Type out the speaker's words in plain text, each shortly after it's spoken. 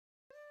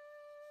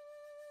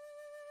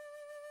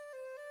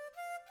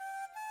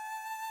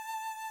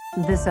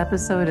This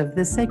episode of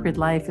This Sacred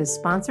Life is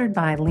sponsored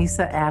by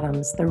Lisa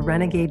Adams, the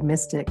Renegade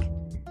Mystic.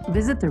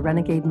 Visit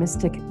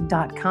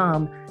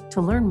therenegademystic.com to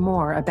learn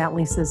more about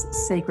Lisa's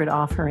sacred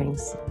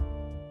offerings.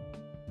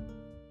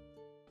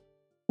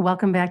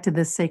 Welcome back to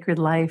This Sacred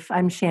Life.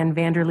 I'm Shan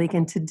Vanderleek,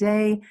 and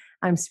today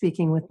I'm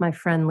speaking with my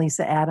friend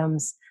Lisa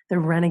Adams, the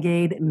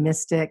Renegade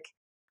Mystic.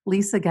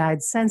 Lisa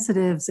guides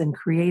sensitives and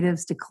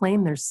creatives to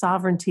claim their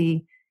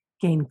sovereignty,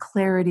 gain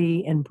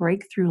clarity, and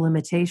break through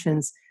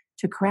limitations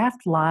to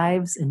craft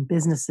lives and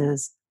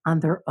businesses on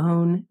their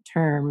own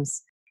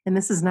terms. And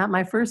this is not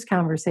my first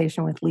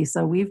conversation with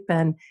Lisa. We've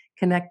been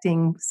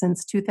connecting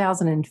since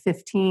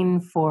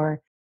 2015 for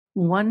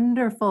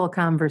wonderful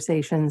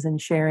conversations and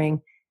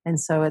sharing. And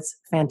so it's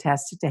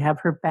fantastic to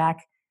have her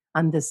back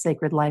on This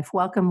Sacred Life.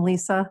 Welcome,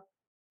 Lisa.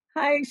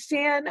 Hi,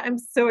 Shan. I'm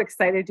so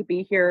excited to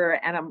be here,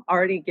 and I'm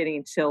already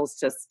getting chills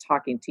just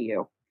talking to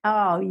you.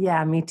 Oh,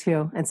 yeah, me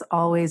too. It's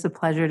always a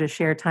pleasure to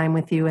share time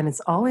with you. And it's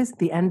always at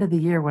the end of the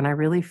year when I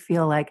really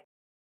feel like,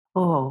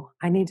 oh,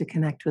 I need to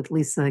connect with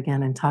Lisa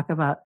again and talk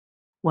about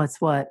what's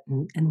what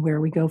and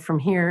where we go from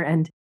here.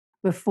 And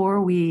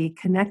before we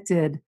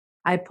connected,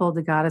 I pulled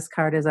a goddess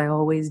card as I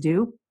always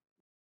do.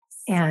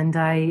 And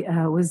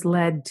I was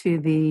led to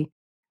the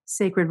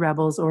Sacred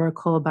Rebels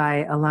Oracle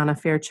by Alana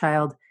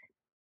Fairchild.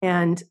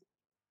 And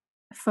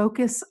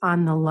Focus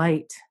on the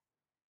Light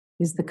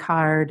is the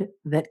card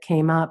that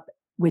came up,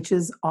 which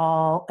is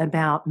all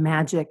about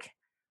magic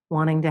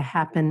wanting to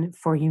happen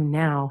for you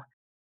now.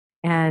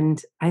 And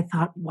I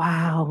thought,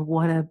 wow,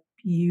 what a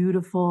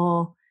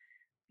beautiful,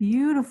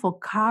 beautiful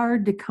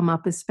card to come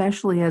up,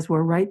 especially as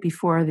we're right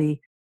before the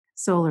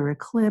solar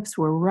eclipse.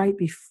 We're right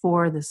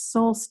before the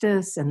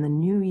solstice and the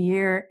new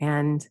year.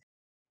 And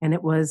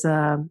it was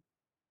an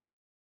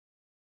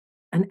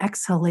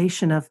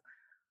exhalation of,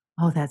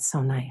 oh, that's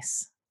so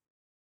nice.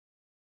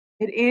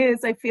 It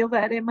is. I feel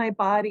that in my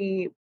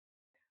body.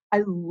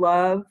 I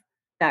love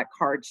that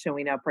card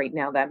showing up right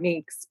now. That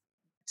makes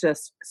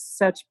just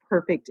such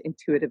perfect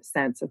intuitive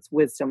sense. It's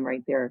wisdom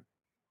right there.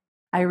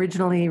 I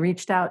originally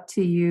reached out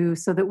to you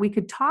so that we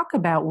could talk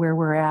about where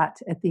we're at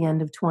the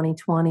end of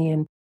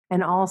 2020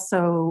 and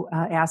also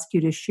ask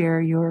you to share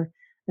your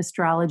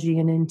astrology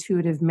and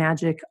intuitive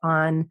magic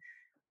on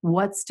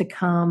what's to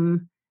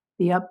come,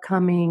 the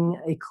upcoming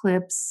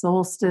eclipse,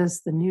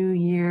 solstice, the new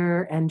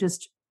year, and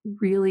just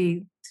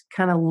really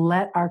kind of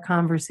let our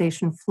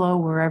conversation flow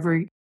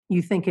wherever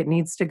you think it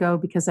needs to go,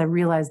 because I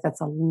realize that's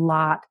a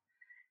lot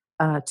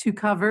to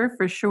cover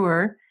for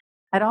sure.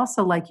 I'd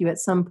also like you at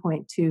some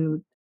point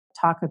to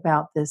talk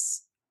about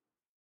this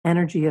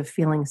energy of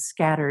feeling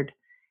scattered,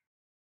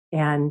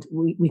 and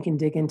we can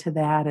dig into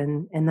that,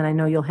 and then I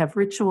know you'll have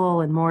ritual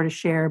and more to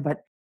share,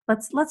 but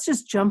let's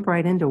just jump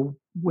right into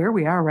where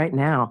we are right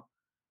now.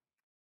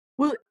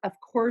 Well, of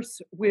course,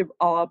 we've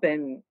all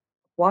been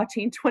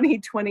watching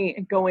 2020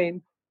 and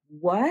going,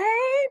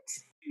 what?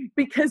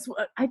 Because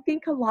I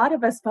think a lot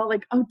of us felt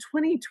like, oh,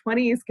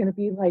 2020 is going to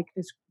be like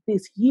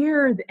this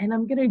year, and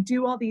I'm going to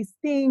do all these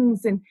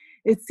things, and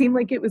it seemed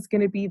like it was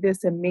going to be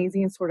this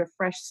amazing sort of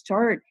fresh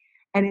start.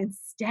 And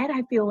instead,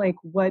 I feel like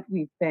what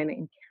we've been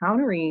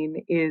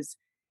encountering is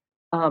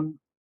a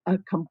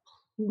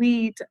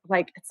complete,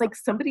 like, it's like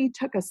somebody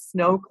took a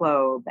snow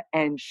globe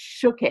and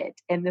shook it,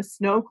 and the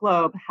snow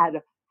globe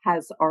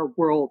has our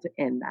world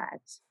in that,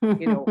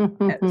 you know.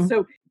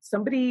 So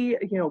somebody,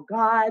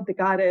 God, the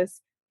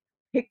goddess,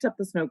 picked up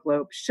the snow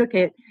globe, shook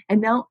it,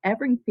 and now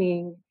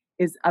everything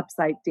is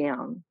upside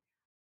down.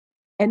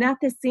 And at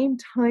the same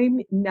time,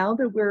 now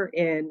that we're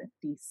in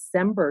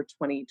December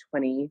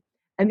 2020,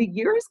 and the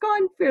year has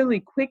gone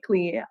fairly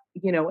quickly,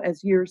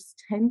 as years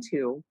tend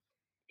to,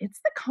 it's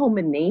the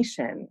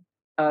culmination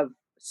of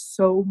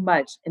so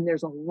much. And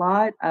there's a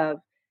lot of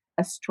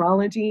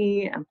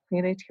astrology and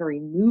planetary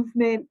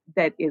movement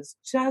that is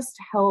just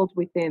held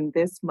within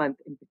this month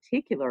in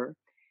particular.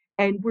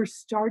 And we're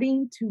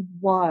starting to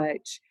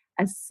watch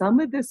as some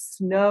of the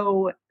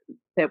snow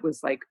that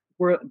was like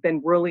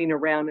been whirling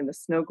around in the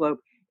snow globe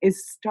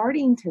is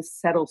starting to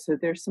settle. So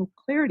there's some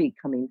clarity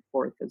coming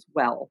forth as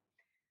well.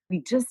 We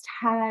just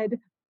had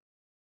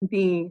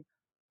the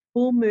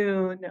full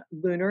moon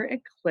lunar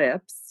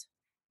eclipse,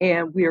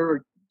 and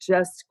we're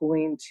just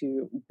going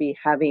to be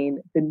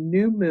having the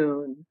new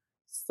moon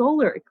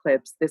solar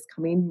eclipse this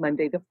coming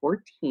Monday, the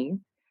 14th,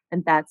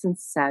 and that's in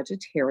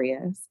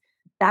Sagittarius.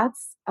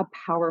 That's a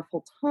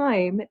powerful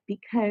time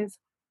because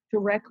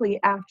directly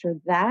after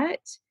that,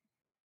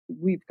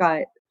 we've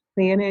got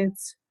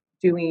planets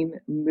doing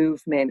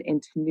movement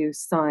into new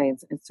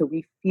signs. And so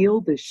we feel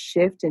the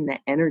shift in the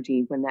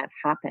energy when that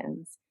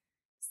happens.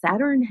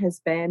 Saturn has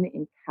been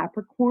in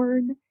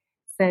Capricorn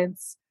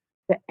since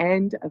the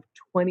end of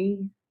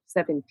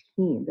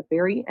 2017, the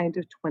very end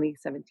of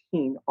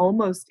 2017,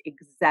 almost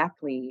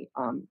exactly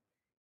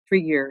 3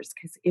 years,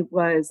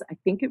 because I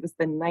think it was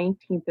the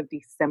 19th of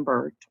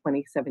December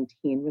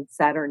 2017 when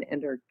Saturn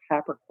entered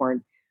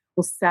Capricorn.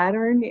 Well,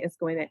 Saturn is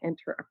going to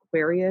enter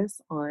Aquarius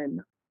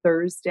on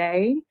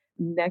Thursday,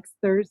 next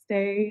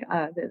Thursday,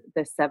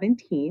 the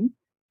 17th.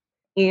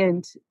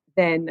 And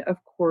then, of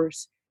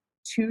course,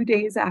 2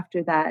 days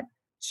after that,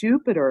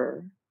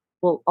 Jupiter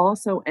will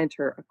also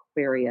enter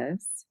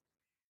Aquarius.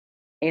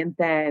 And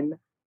then,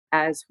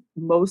 as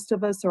most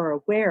of us are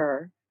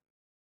aware,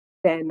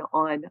 then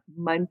on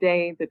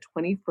Monday, the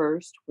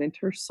 21st,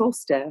 winter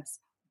solstice,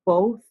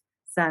 both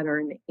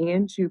Saturn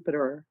and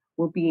Jupiter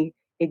will be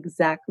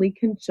exactly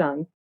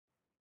conjunct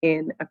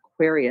in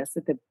Aquarius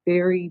at the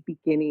very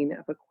beginning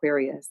of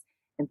Aquarius.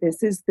 And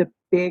this is the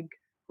big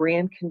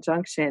grand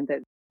conjunction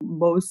that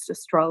most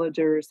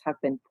astrologers have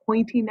been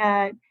pointing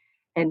at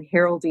and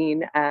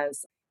heralding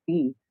as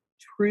the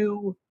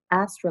true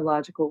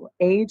astrological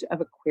age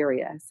of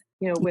Aquarius.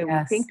 You know, when we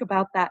Yes. think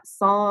about that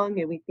song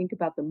and we think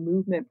about the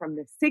movement from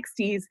the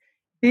 60s,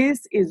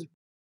 this is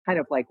kind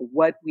of like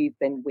what we've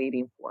been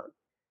waiting for.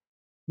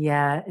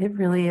 Yeah, it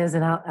really is.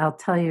 And I'll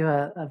tell you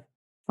a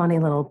funny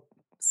little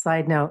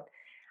side note.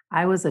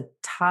 I was a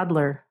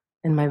toddler,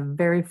 and my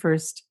very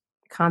first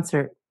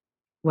concert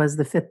was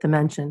The Fifth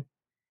Dimension.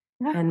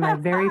 And my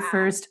very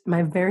first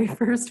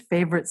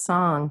favorite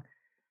song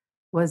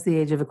was The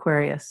Age of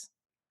Aquarius.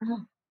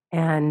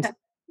 And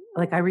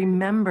like I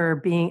remember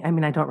being, I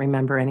mean, I don't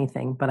remember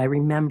anything, but I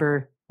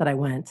remember that I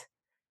went.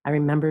 I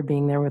remember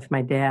being there with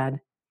my dad,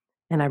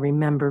 and I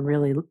remember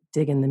really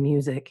digging the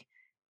music.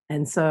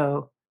 And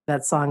so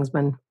that song's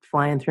been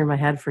flying through my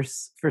head for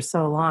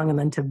so long, and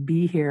then to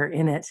be here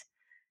in it.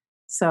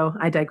 So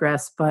I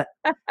digress, but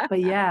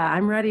yeah,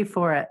 I'm ready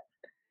for it.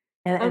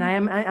 And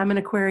um, I'm an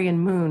Aquarian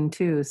moon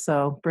too,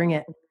 so bring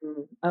it.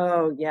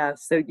 Oh, yeah.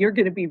 So you're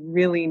going to be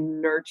really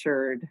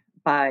nurtured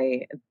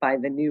by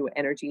the new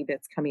energy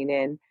that's coming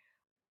in.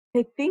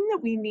 The thing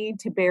that we need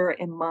to bear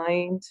in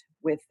mind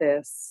with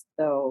this,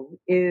 though,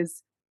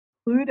 is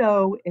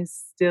Pluto is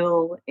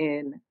still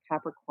in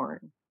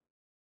Capricorn.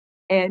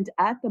 And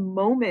at the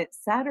moment,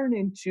 Saturn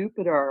and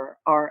Jupiter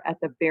are at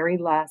the very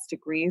last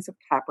degrees of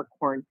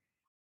Capricorn.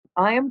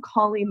 I am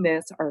calling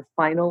this our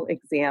final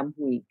exam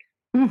week.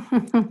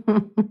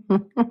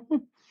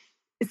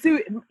 So,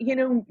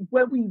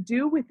 what we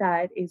do with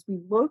that is we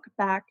look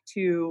back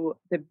to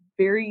the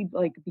very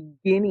like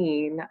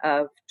beginning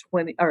of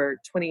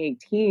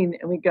 2018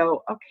 and we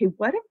go, okay,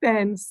 what have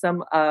been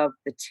some of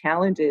the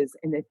challenges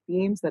and the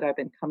themes that I've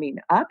been coming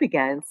up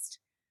against?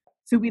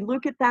 So we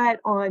look at that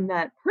on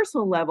that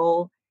personal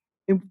level,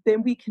 and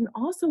then we can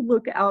also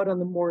look out on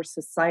the more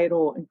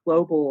societal and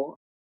global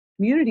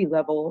community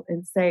level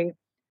and say,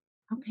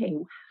 okay,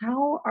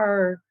 how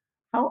are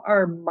how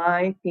are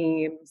my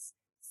themes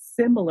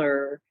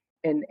similar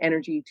in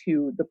energy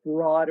to the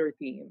broader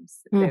themes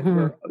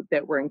Hmm.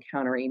 that we're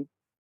encountering?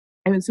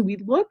 And so we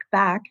look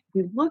back,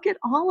 we look at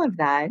all of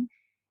that,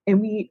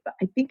 and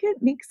I think it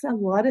makes a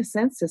lot of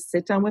sense to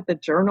sit down with a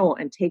journal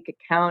and take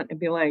account and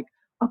be like,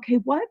 okay,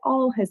 what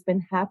all has been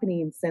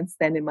happening since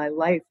then in my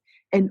life?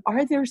 And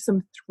are there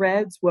some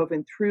threads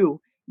woven through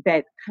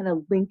that kind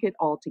of link it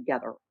all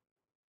together?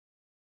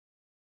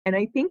 And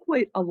I think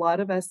what a lot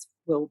of us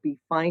will be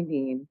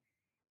finding,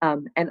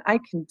 and I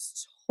can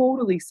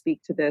totally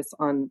speak to this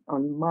on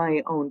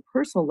my own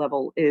personal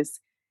level,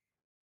 is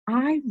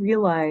I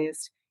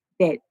realized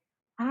that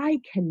I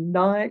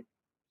cannot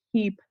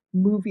keep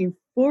moving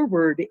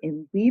forward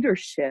in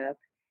leadership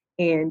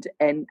and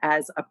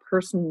as a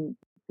person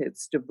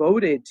that's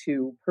devoted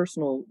to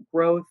personal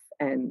growth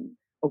and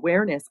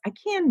awareness. I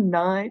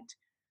cannot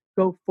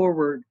go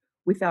forward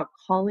without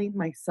calling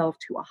myself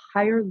to a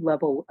higher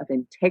level of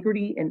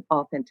integrity and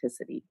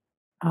authenticity.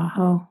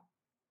 Oh,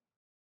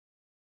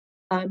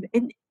 And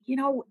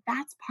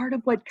that's part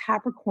of what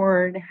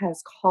Capricorn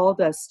has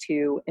called us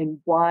to, and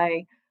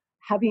why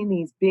having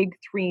these big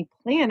three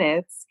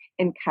planets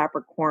in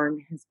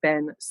Capricorn has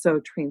been so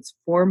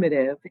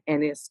transformative.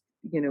 And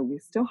we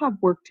still have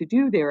work to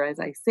do there. As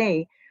I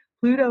say,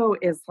 Pluto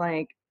is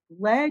like,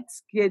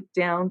 let's get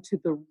down to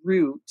the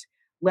root.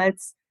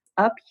 Let's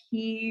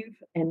upheave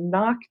and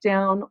knock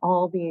down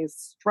all these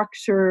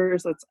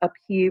structures. Let's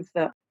upheave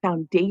the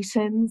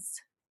foundations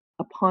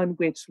upon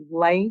which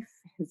life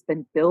has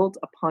been built,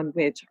 upon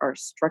which our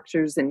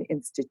structures and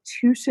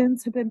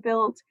institutions have been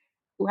built.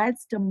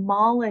 Let's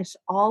demolish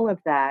all of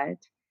that.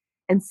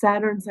 And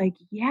Saturn's like,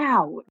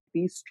 yeah,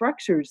 these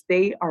structures,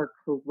 they are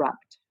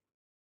corrupt.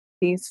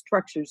 These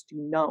structures do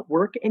not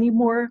work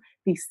anymore.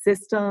 These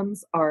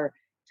systems are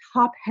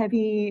top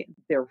heavy,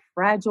 they're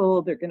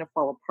fragile, they're going to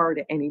fall apart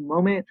at any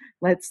moment.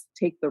 Let's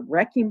take the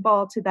wrecking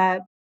ball to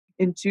that.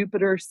 And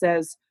Jupiter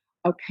says,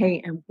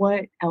 okay, and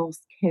what else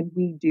can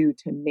we do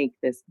to make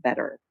this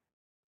better?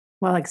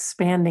 well,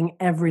 expanding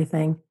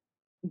everything.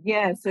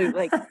 Yeah, so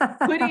like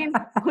putting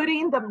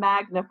the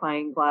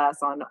magnifying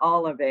glass on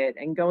all of it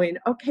and going,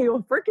 okay, well,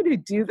 if we're gonna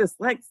do this,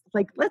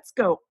 let's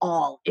go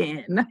all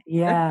in.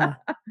 Yeah.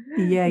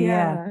 Yeah,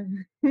 yeah.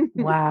 Yeah.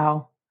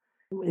 Wow.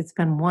 It's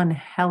been one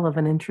hell of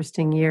an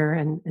interesting year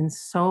and in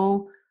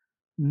so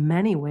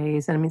many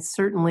ways. And I mean,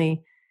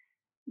 certainly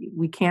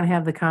we can't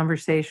have the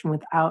conversation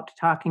without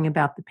talking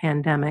about the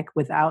pandemic,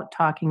 without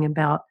talking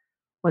about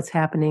what's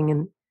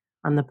happening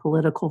on the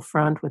political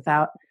front,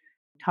 without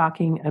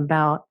talking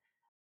about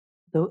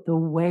the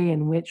way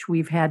in which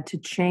we've had to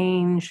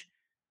change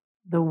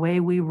the way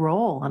we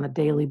roll on a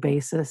daily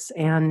basis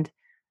and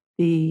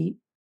the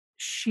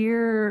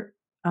sheer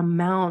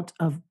amount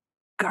of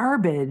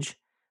garbage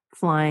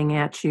flying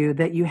at you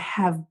that you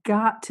have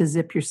got to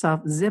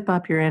zip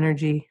up your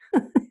energy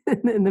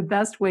in the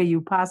best way you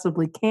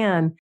possibly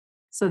can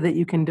so that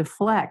you can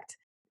deflect.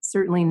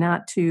 Certainly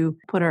not to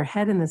put our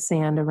head in the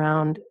sand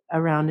around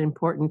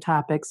important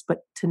topics, but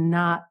to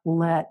not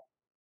let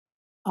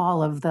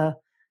all of the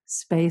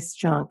space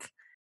junk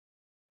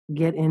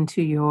get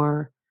into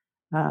your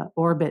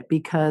orbit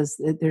because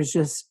there's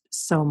just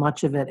so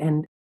much of it.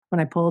 And when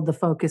I pulled the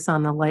focus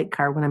on the light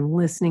card, when I'm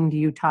listening to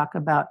you talk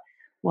about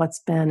what's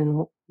been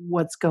and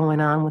what's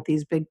going on with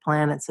these big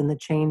planets and the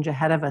change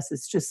ahead of us,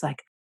 it's just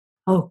like,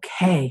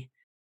 okay,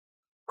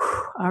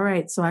 all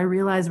right. So I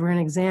realize we're in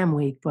exam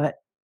week, but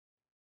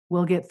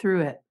we'll get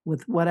through it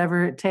with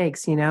whatever it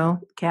takes,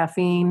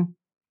 caffeine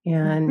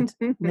and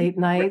late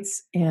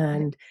nights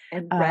and,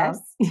 And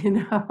rest.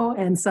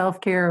 and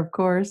self-care, of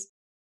course.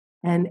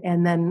 And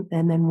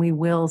then we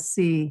will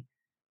see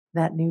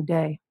that new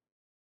day.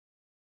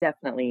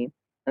 Definitely.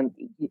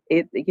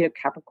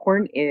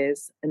 Capricorn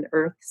is an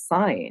earth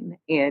sign,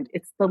 and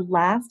it's the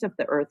last of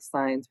the earth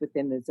signs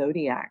within the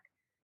zodiac.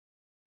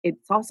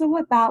 It's also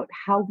about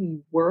how we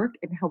work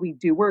and how we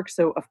do work.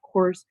 So, of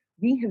course,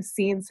 we have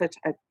seen such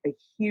a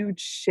huge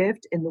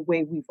shift in the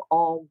way we've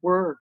all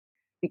worked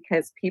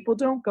because people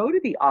don't go to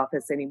the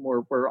office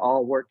anymore. We're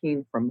all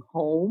working from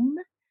home.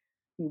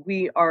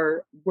 We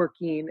are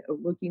looking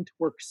to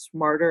work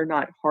smarter,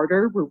 not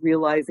harder. We're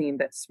realizing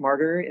that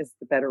smarter is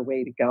the better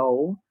way to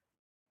go.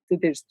 So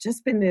there's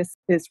just been this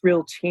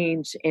real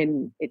change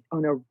in it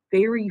on a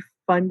very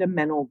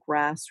fundamental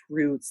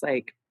grassroots,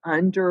 like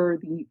under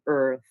the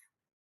earth.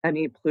 I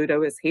mean,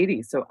 Pluto is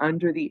Hades, so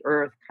under the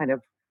earth kind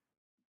of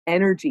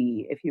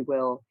energy, if you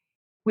will.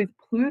 With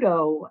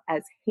Pluto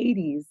as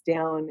Hades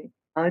down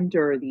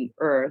under the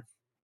earth,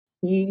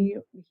 he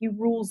he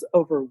rules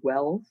over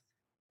wealth,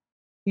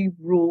 he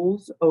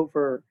rules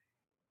over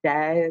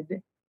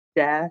dead,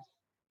 death,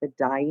 the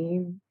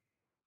dying.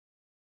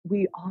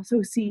 We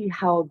also see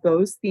how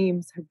those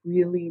themes have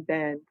really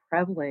been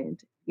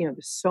prevalent.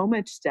 There's so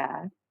much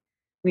death.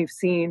 We've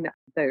seen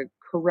the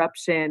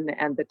corruption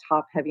and the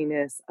top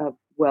heaviness of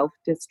wealth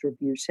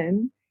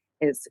distribution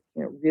is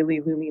really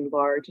looming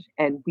large,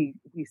 and we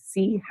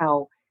see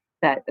how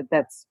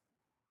that's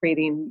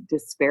creating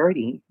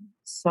disparity,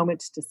 so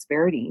much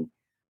disparity.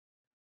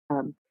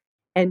 Um,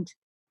 and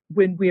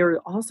when we're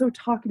also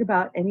talking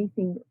about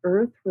anything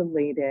earth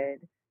related,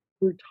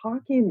 we're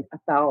talking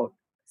about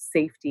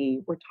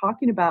safety. We're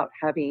talking about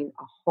having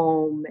a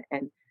home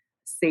and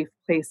safe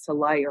place to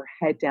lie your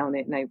head down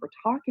at night. We're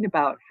talking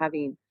about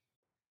having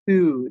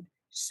food,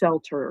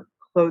 shelter,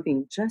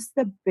 clothing, just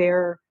the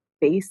bare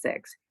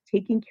basics,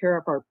 taking care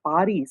of our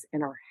bodies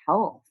and our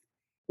health.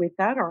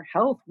 Without our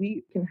health,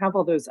 we can have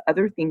all those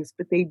other things,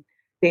 but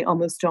they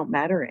almost don't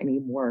matter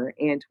anymore.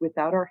 And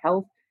without our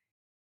health,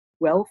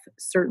 wealth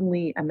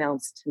certainly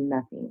amounts to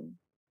nothing.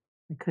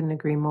 I couldn't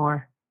agree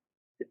more.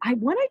 I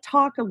want to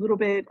talk a little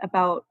bit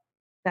about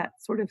that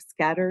sort of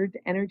scattered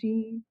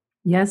energy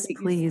Yes, that you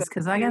please, spoke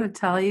because I got to to.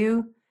 tell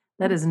you,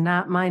 that is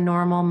not my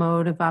normal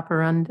mode of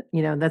operand.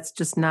 That's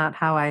just not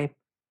how I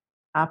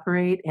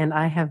operate. And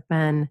I've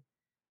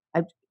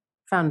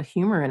found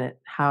humor in it.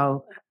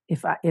 How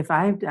if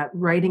I'm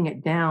writing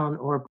it down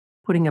or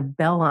putting a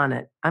bell on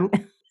it, I'm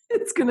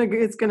it's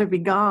gonna be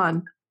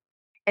gone.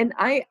 And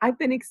I've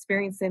been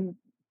experiencing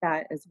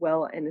that as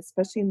well, and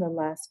especially in the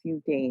last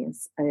few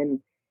days. And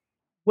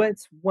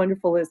what's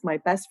wonderful is my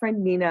best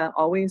friend Nina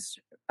always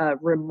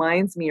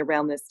reminds me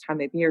around this time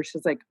of year.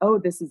 She's like, "Oh,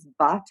 this is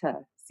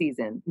Vata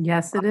season,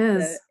 Yes, it Vata,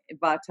 is.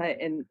 Vata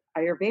in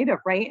Ayurveda,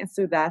 right?" And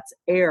so that's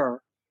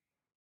air.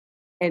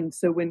 And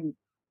so when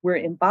we're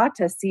in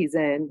Vata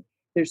season,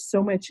 there's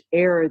so much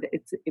air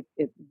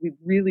that we've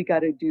really got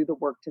to do the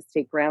work to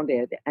stay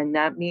grounded. And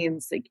that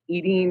means like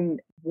eating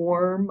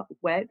warm,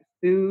 wet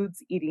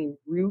foods, eating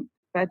root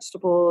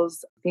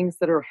vegetables, things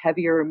that are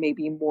heavier,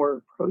 maybe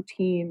more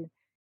protein.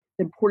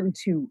 It's important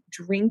to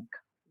drink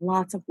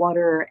lots of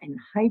water and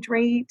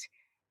hydrate.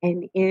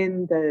 And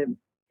in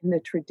the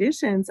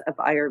traditions of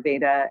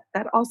Ayurveda,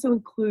 that also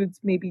includes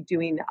maybe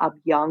doing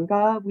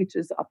abhyanga, which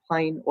is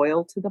applying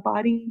oil to the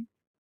body.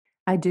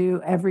 I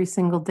do every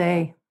single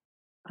day.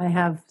 I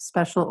have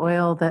special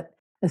oil that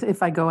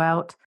if I go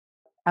out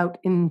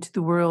into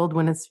the world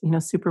when it's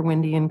super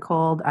windy and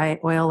cold, I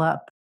oil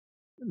up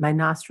my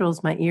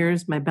nostrils, my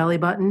ears, my belly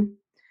button,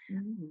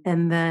 Mm.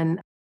 and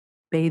then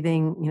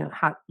bathing,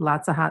 hot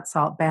lots of hot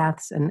salt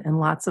baths and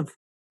lots of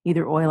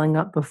either oiling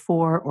up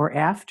before or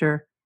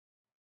after.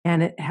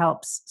 And it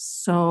helps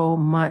so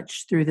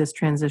much through this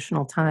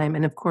transitional time.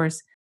 And of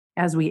course,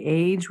 as we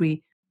age,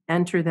 we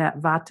enter that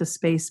vata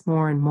space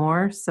more and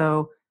more.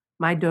 So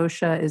my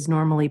dosha is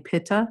normally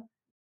pitta.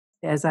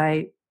 As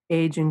I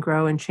age and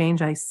grow and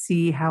change, I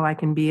see how I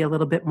can be a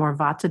little bit more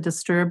vata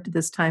disturbed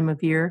this time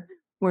of year,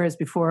 whereas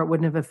before it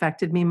wouldn't have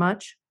affected me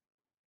much.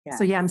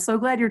 So yeah, I'm Yes. so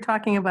glad you're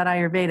talking about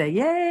Ayurveda.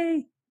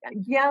 Yay!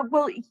 Yeah,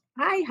 well,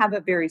 I have a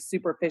very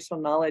superficial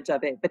knowledge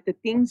of it, but the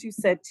things you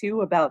said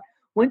too about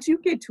once you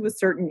get to a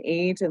certain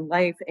age in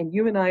life, and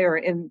you and I are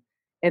in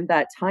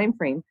that time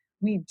frame,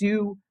 we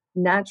do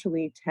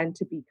naturally tend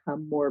to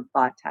become more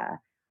Vata.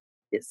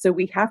 So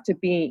we have to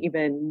be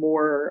even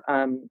more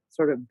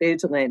sort of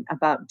vigilant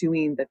about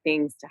doing the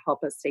things to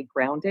help us stay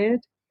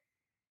grounded.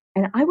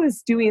 And I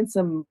was doing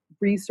some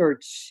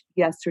research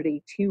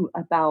yesterday too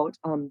about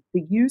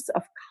the use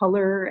of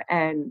color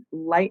and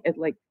light,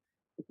 like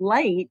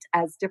light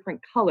as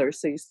different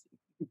colors. So you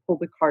pull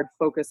the card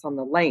focus on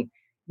the light.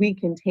 We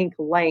can take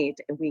light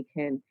and we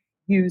can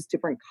use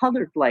different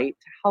colored light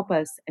to help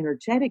us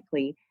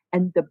energetically.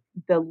 And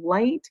the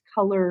light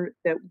color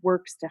that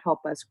works to help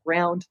us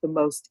ground the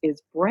most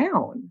is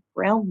brown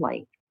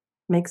light.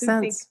 Makes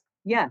So think, sense.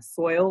 yeah,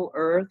 soil,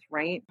 earth,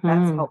 right?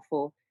 That's Hmm.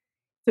 helpful.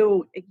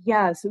 So,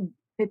 yeah, so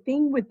the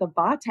thing with the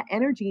Vata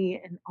energy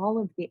and all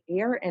of the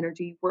air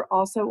energy, we're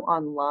also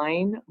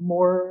online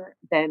more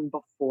than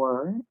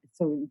before.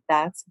 So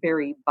that's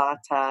very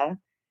Vata.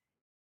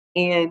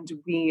 And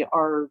we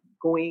are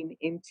going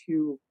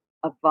into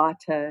a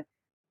Vata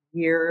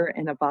year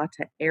and a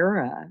Vata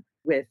era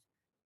with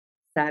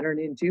Saturn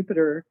and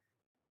Jupiter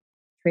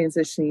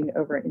transitioning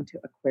over into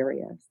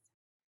Aquarius.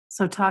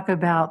 So, talk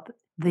about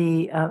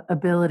the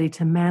ability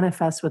to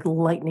manifest with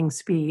lightning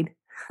speed.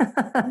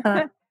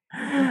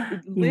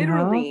 you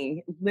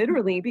know?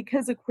 Literally,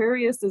 because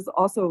Aquarius is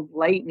also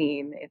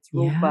lightning. It's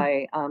ruled Yeah.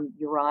 by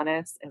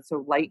Uranus, and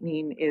so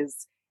lightning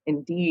is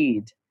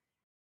indeed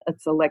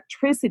it's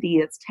electricity,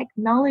 it's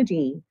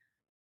technology.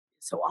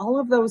 So all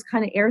of those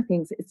kind of air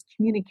things, it's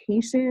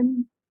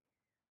communication,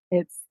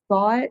 it's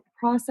thought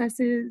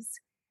processes.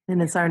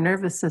 And it's our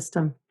nervous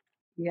system.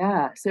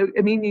 Yeah. So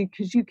I mean,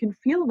 because you can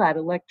feel that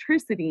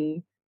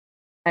electricity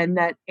and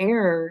that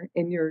air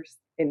in your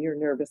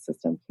nervous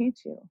system, can't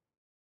you?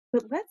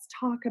 But let's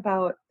talk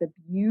about the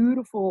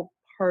beautiful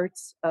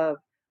parts of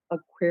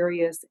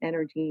Aquarius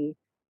energy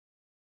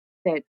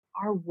that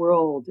our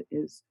world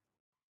is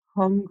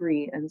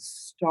hungry and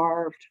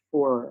starved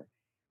for.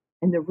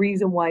 And the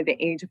reason why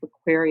the age of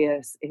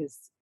Aquarius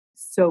is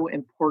so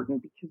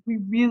important because we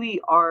really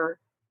are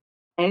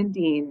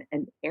ending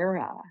an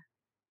era.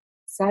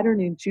 Saturn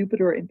and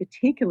Jupiter, in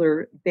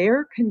particular,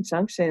 their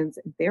conjunctions,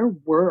 their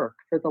work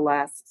for the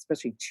last,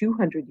 especially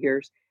 200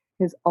 years,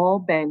 has all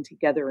been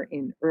together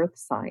in Earth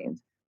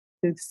signs.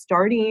 So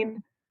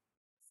starting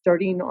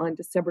on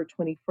December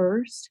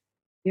 21st,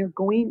 they're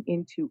going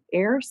into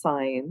air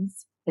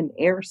signs, an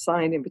air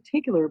sign in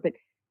particular, but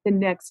the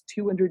next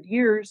 200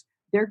 years,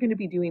 they're going to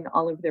be doing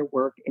all of their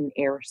work in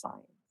air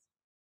signs.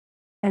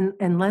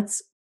 And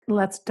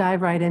let's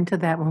dive right into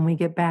that when we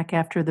get back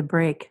after the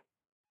break.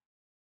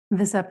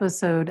 This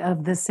episode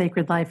of This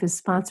Sacred Life is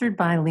sponsored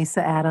by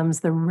Lisa Adams,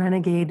 the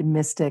Renegade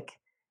Mystic.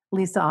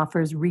 Lisa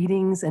offers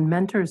readings and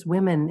mentors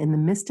women in the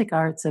mystic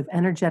arts of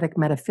energetic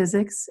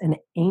metaphysics and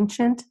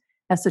ancient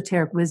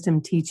esoteric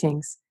wisdom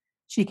teachings.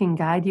 She can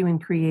guide you in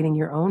creating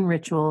your own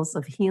rituals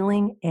of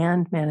healing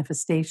and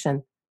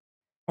manifestation.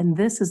 And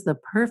this is the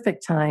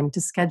perfect time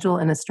to schedule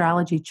an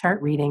astrology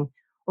chart reading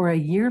or a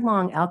year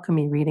long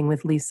alchemy reading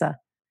with Lisa.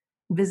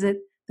 Visit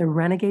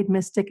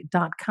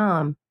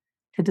therenegademystic.com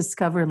to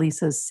discover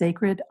Lisa's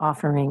sacred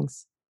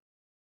offerings.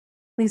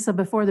 Lisa,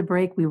 before the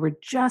break, we were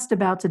just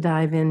about to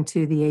dive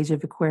into the age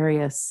of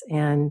Aquarius,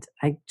 and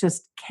I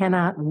just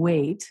cannot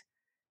wait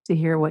to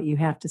hear what you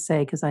have to say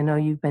because I know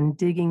you've been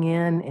digging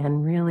in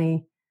and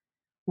really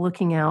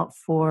looking out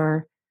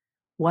for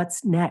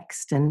what's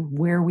next and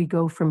where we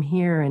go from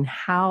here and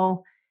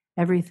how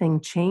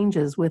everything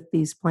changes with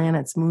these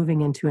planets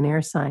moving into an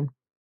air sign.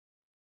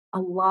 A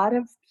lot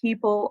of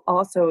people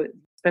also,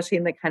 especially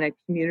in the kind of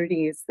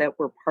communities that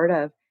we're part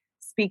of,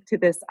 speak to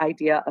this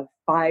idea of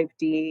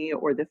 5D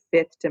or the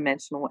fifth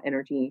dimensional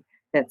energy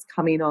that's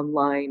coming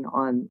online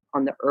on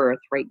the earth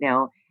right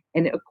now.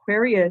 And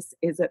Aquarius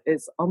is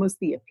almost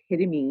the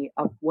epitome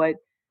of what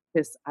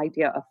this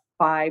idea of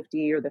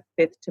 5D or the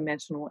fifth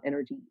dimensional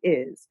energy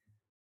is.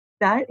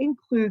 That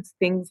includes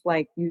things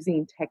like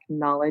using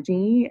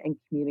technology and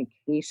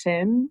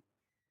communication.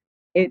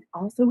 It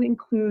also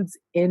includes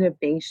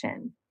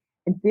innovation,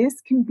 and this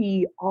can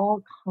be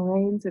all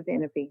kinds of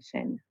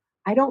innovation.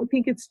 I don't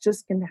think it's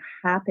just going to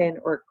happen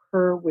or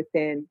occur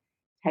within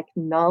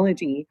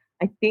technology.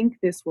 I think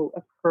this will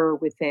occur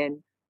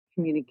within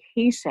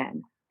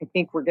communication. I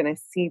think we're going to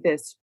see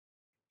this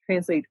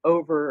translate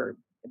over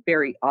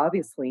very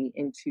obviously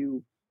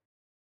into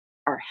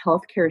our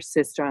healthcare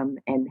system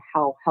and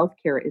how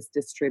healthcare is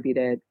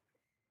distributed.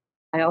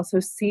 I also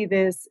see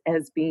this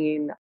as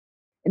being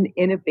an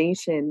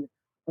innovation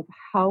of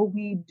how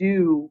we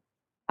do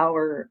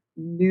our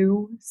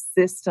new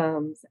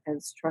systems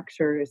and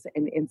structures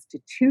and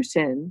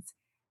institutions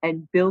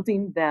and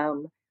building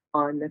them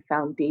on the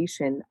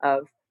foundation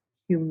of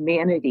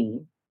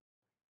humanity.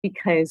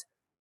 Because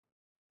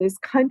this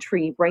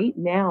country right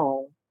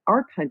now,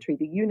 our country,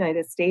 the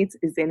United States,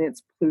 is in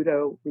its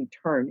Pluto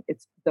return.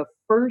 It's the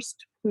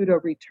first Pluto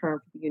return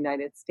for the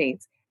United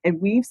States. And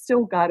we've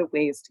still got a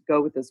ways to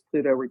go with this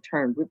Pluto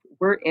return.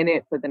 We're in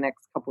it for the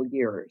next couple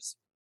years.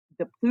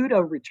 The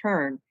Pluto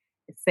return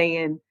is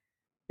saying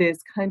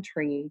this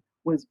country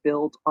was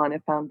built on a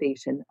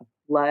foundation of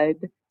blood,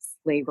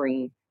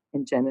 slavery,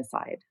 and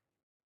genocide.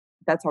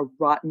 That's a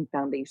rotten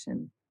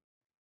foundation.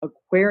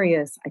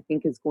 Aquarius, I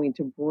think, is going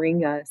to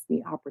bring us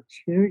the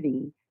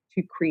opportunity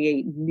to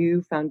create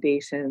new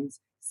foundations,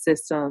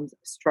 systems,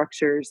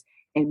 structures,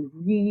 and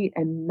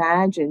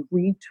reimagine,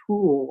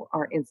 retool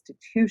our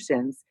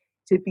institutions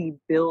to be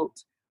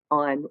built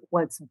on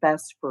what's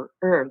best for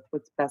Earth,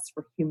 what's best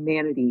for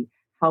humanity,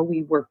 how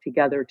we work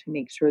together to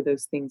make sure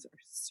those things are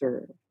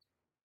served.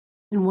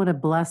 And what a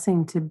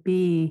blessing to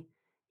be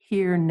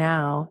here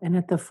now and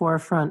at the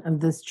forefront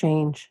of this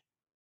change.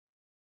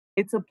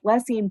 It's a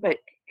blessing, but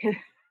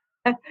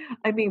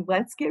I mean,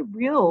 let's get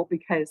real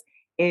because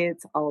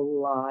it's a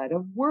lot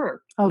of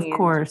work. Of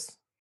course.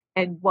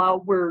 And while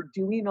we're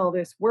doing all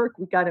this work,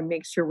 we got to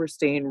make sure we're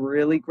staying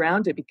really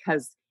grounded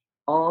because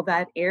all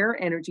that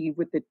air energy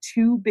with the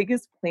two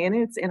biggest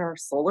planets in our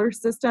solar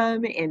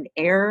system in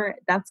air,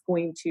 that's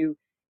going to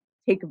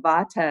take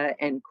Vata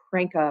and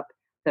crank up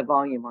the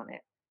volume on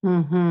it.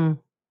 Mm-hmm.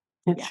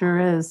 It Yeah. sure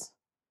is.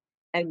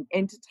 And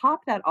to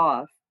top that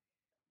off,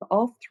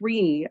 all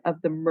three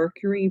of the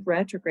Mercury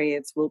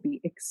retrogrades we'll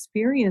be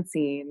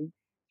experiencing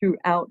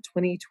throughout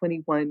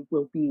 2021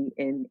 will be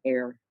in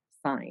air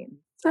signs.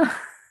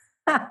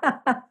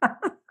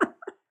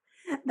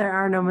 There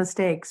are no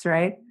mistakes,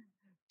 right?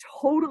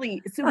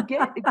 Totally. So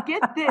get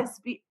this,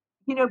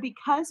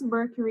 because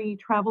Mercury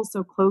travels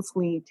so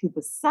closely to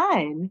the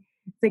sun,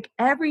 it's like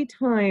every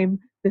time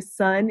the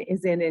sun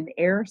is in an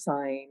air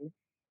sign,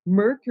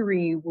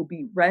 Mercury will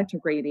be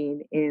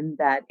retrograding in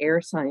that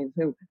air sign.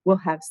 So we'll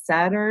have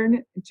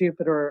Saturn,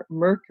 Jupiter,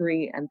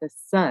 Mercury, and the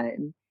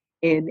sun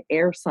in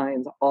air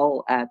signs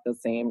all at the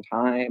same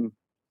time.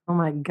 Oh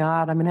my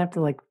God. I'm going to have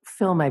to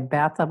fill my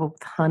bathtub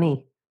with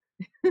honey.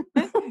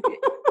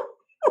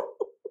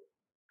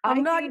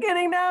 I'm not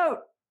getting out.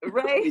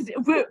 Right.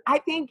 I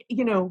think,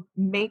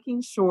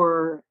 making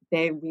sure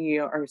that we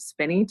are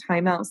spending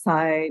time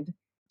outside,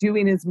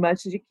 doing as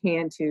much as you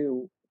can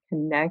to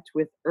connect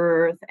with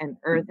earth and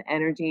earth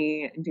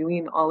energy,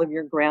 doing all of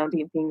your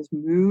grounding things,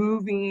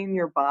 moving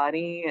your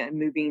body and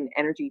moving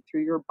energy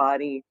through your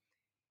body,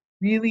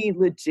 really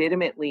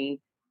legitimately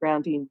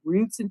grounding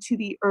roots into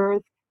the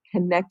earth,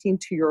 connecting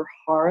to your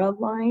Hara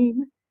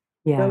line.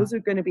 Yeah. Those are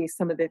going to be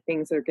some of the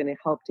things that are going to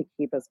help to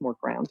keep us more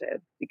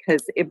grounded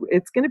because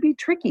it's going to be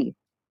tricky.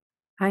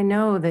 I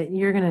know that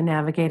you're going to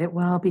navigate it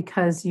well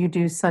because you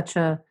do such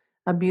a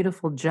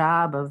beautiful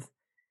job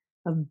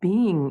of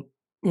being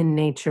in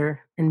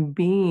nature and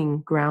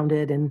being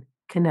grounded and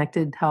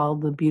connected to all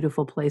the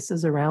beautiful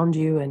places around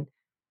you.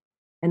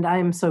 And I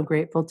am so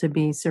grateful to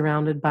be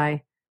surrounded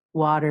by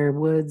water,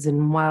 woods,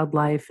 and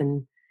wildlife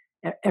and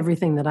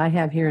everything that I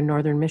have here in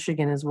northern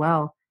Michigan as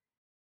well.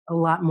 A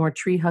lot more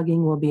tree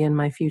hugging will be in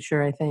my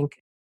future, I think.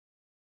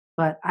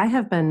 But I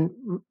have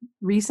been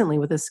recently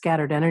with this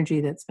scattered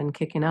energy that's been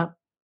kicking up.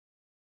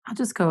 I'll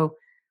just go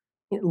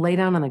lay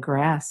down on the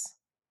grass.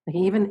 Like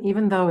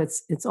even though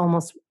it's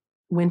almost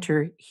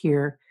winter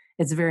here,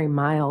 it's very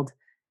mild,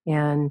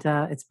 and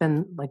it's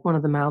been like one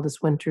of the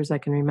mildest winters I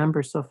can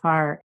remember so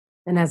far.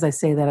 And as I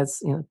say that,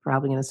 it's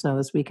probably going to snow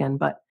this weekend,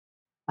 but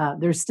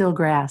there's still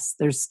grass.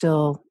 There's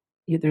still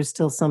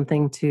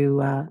something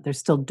to. There's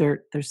still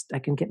dirt. I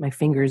can get my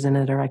fingers in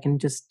it, or I can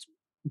just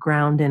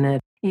ground in it.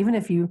 Even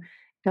if you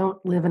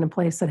don't live in a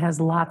place that has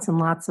lots and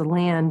lots of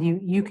land,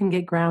 you can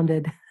get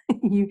grounded.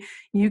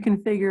 You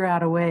can figure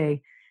out a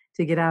way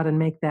to get out and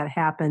make that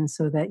happen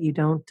so that you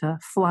don't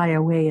fly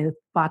away at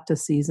Vata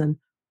season.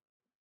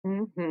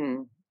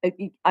 Mm-hmm.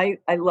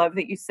 I love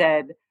that you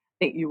said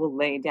that you will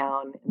lay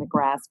down in the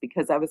grass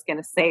because I was going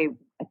to say,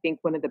 I think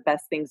one of the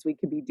best things we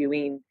could be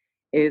doing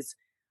is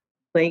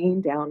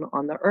laying down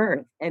on the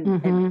earth.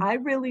 And I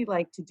really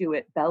like to do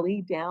it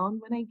belly down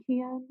when I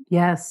can.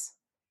 Yes.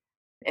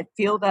 And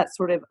feel that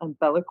sort of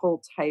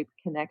umbilical type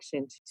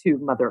connection to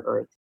Mother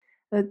Earth.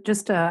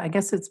 I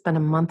guess it's been a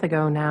month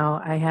ago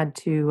now, I had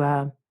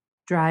to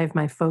drive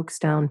my folks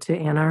down to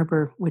Ann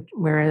Arbor,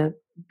 where a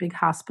big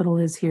hospital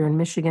is here in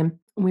Michigan.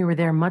 We were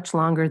there much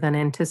longer than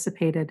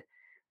anticipated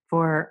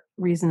for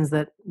reasons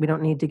that we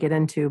don't need to get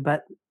into,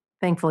 but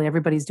thankfully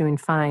everybody's doing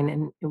fine.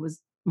 And it was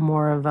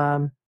more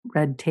of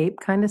red tape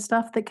kind of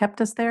stuff that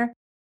kept us there.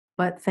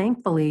 But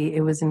thankfully,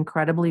 it was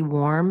incredibly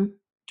warm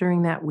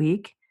during that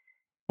week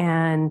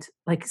and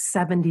like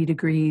 70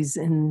 degrees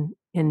in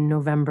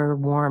November,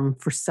 warm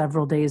for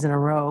several days in a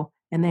row.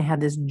 And they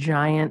had this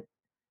giant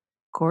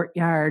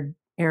courtyard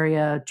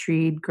area,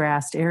 treed,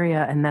 grassed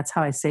area, and that's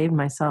how I saved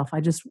myself. I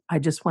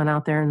just went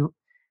out there and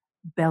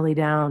belly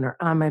down or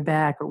on my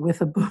back or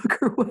with a book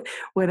or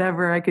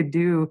whatever I could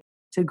do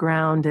to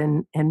ground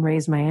and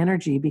raise my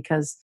energy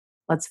because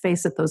let's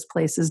face it, those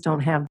places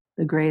don't have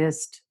the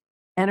greatest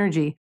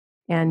energy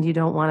and you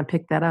don't want to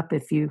pick that up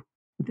if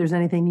there's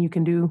anything you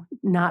can do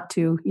not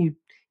to, you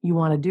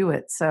want to do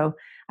it. So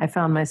I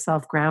found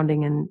myself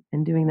grounding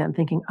and doing that and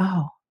thinking,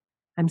 oh,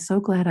 I'm so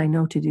glad I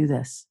know to do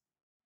this.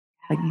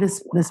 Like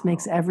this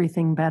makes Wow.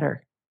 everything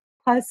better.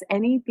 Plus,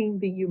 anything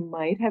that you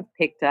might have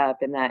picked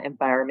up in that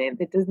environment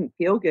that doesn't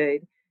feel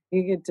good,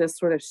 you could just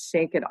sort of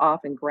shake it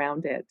off and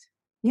ground it.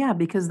 Yeah,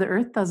 because the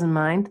earth doesn't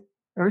mind.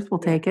 Earth will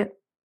Yeah. take it.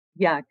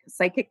 Yeah,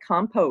 psychic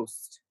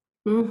compost.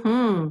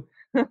 Mhm.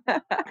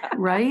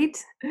 Right?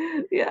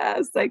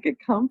 Yeah, psychic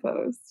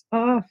compost.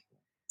 Oh,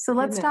 So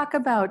let's goodness. talk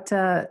about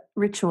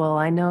ritual.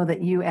 I know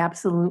that you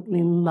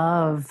absolutely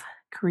love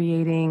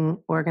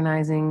creating,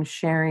 organizing,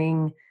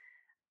 sharing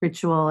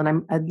ritual,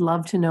 and I'd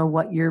love to know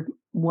what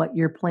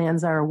your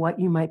plans are, what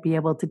you might be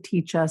able to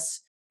teach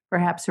us,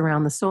 perhaps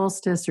around the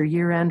solstice or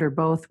year end or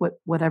both.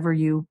 Whatever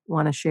you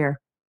want to share.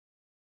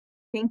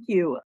 Thank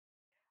you.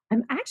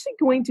 I'm actually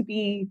going to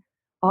be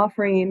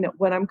offering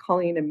what I'm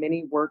calling a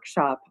mini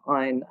workshop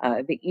on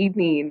the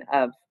evening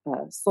of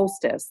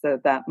solstice, so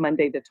that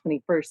Monday, the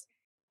 21st.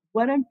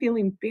 What I'm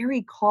feeling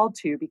very called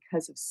to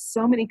because of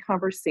so many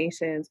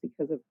conversations,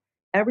 because of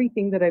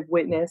everything that I've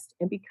witnessed,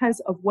 and because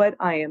of what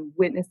I am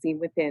witnessing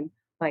within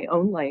my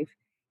own life,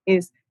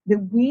 is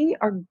that we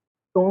are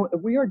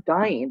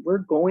dying. We're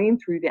going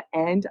through the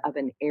end of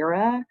an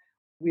era.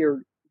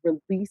 We're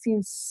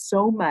releasing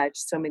so much,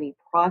 so many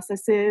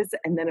processes,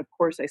 and then of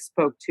course I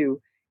spoke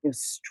to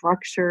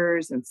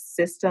structures and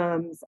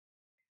systems,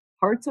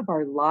 parts of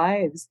our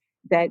lives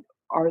that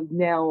are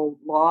now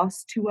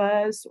lost to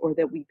us or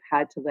that we've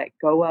had to let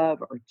go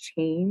of or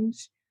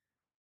change,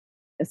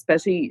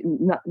 especially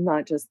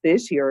not just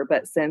this year,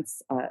 but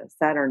since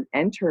Saturn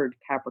entered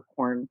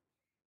Capricorn.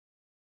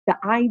 The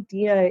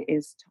idea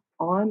is to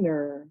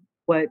honor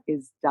what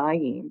is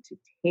dying, to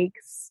take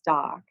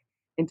stock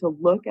and to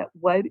look at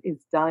what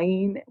is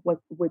dying, what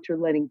you're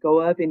letting go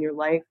of in your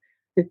life,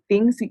 the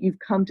things that you've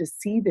come to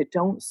see that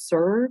don't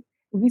serve.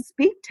 We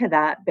speak to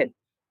that, but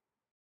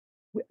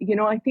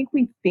I think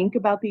we think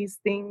about these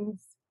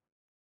things,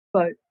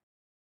 but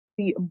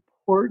the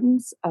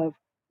importance of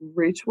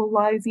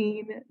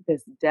ritualizing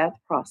this death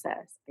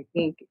process, I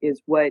think,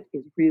 is what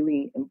is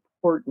really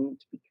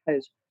important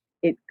because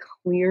it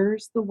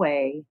clears the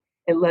way.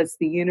 It lets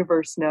the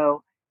universe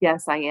know,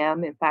 yes, I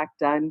am, in fact,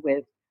 done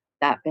with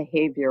that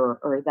behavior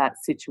or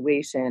that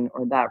situation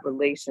or that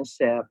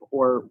relationship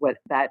or what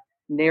that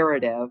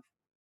narrative.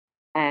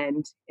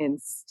 And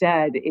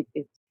instead,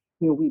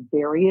 we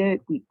bury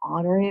it, we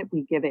honor it,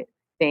 we give it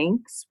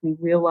thanks, we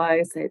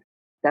realize that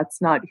that's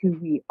not who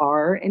we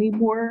are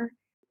anymore.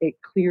 It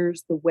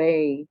clears the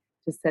way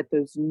to set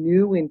those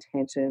new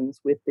intentions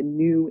with the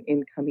new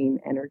incoming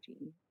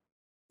energy.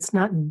 It's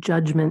not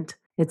judgment.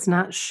 It's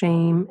not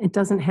shame. It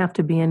doesn't have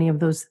to be any of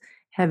those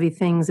heavy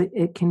things.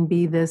 It can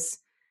be this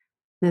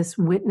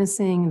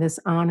witnessing, this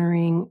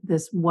honoring,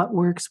 this what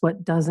works,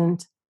 what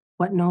doesn't,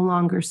 what no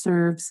longer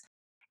serves,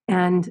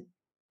 and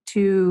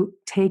to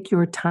take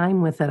your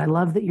time with it. I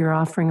love that you're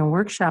offering a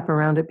workshop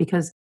around it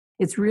because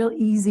it's real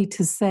easy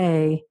to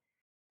say,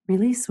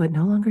 release what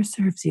no longer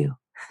serves you.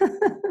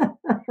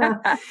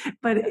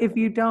 But if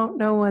you don't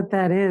know what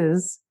that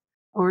is,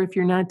 or if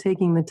you're not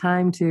taking the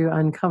time to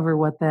uncover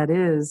what that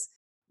is,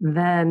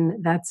 then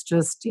that's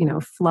just,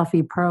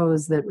 fluffy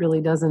prose that really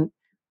doesn't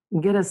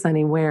get us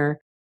anywhere.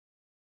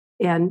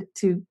 And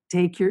to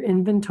take your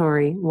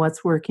inventory,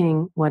 what's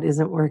working, what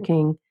isn't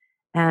working,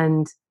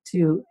 and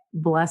to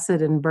bless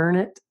it and burn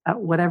it,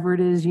 whatever it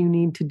is you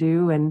need to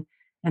do, and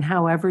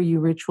however you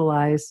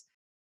ritualize.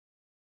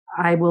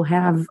 I will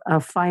have a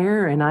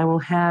fire, and I will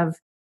have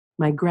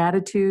my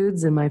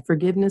gratitudes and my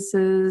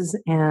forgivenesses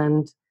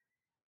and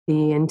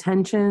the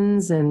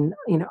intentions, and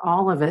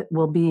all of it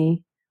will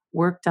be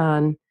worked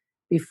on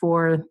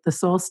before the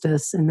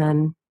solstice, and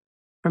then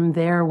from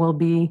there will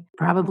be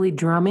probably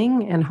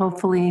drumming and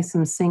hopefully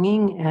some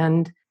singing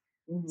and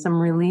Mhm. some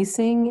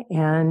releasing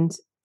and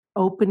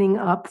opening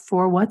up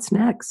for what's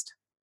next.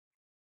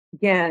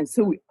 Yeah,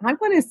 so I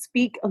want to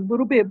speak a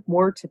little bit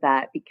more to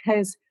that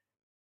because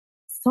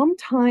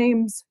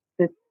sometimes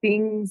the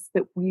things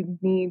that we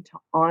need to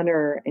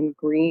honor and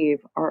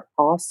grieve are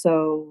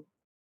also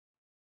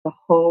the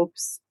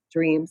hopes,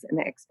 dreams, and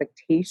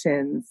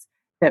expectations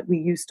that we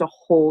used to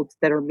hold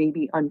that are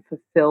maybe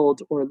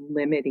unfulfilled or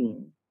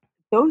limiting.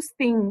 Those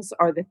things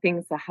are the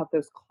things that have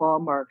those claw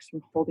marks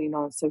from holding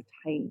on so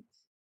tight.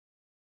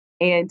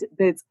 And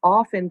that's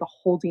often the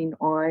holding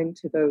on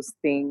to those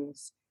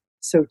things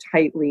so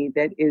tightly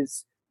that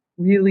is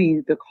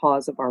really the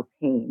cause of our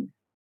pain.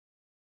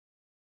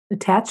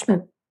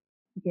 Attachment.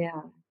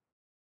 Yeah.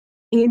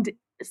 And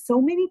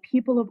so many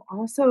people have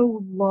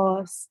also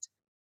lost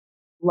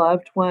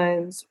loved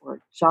ones or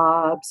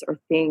jobs or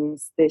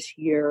things this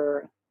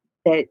year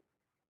that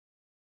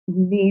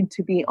need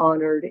to be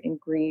honored and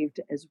grieved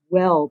as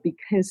well,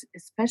 because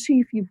especially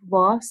if you've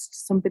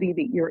lost somebody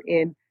that you're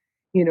in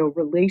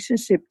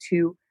relationship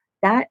to,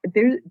 that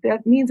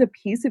means a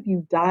piece of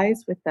you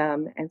dies with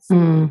them. And so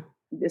Mm.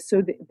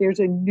 there's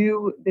a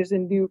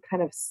new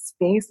kind of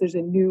space, there's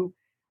a new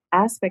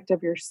aspect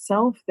of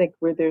yourself, like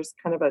where there's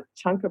kind of a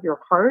chunk of your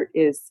heart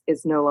is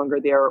no longer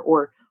there,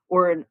 or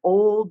an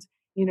old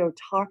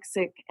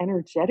toxic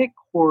energetic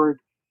cord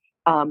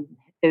um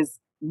is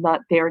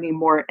not there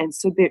anymore. And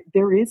so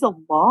there is a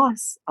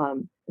loss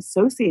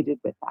associated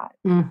with that.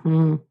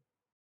 Hmm.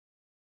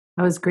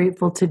 I was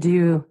grateful to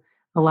do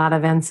a lot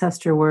of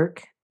ancestor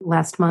work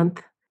last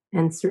month,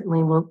 and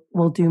certainly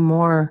we'll do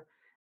more.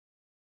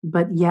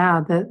 But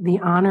yeah, the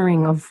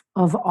honoring of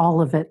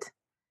all of it,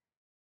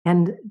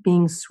 and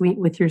being sweet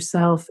with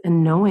yourself,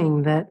 and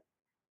knowing that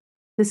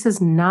this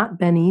has not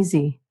been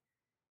easy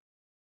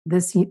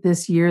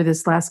this year,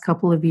 this last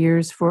couple of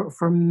years,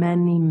 for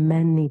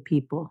many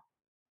people.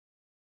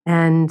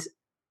 And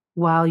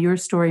while your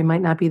story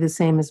might not be the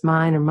same as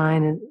mine, or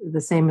mine is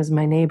the same as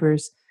my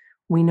neighbors,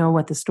 we know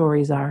what the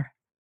stories are.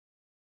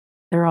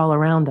 They're all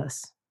around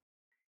us.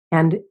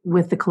 And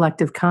with the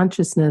collective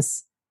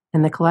consciousness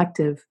and the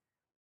collective,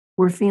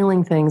 we're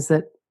feeling things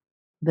that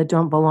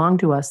don't belong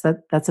to us.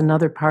 That's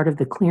another part of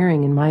the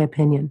clearing, in my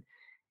opinion,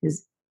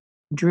 is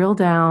drill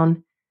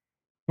down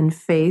and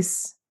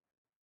face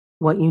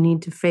what you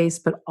need to face,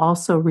 but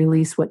also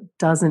release what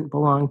doesn't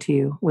belong to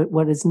you,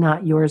 what is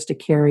not yours to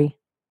carry.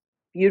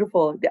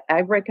 Beautiful.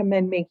 I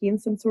recommend making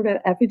some sort of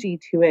effigy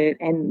to it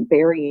and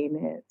burying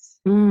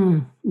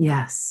it.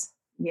 Yes.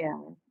 Yeah,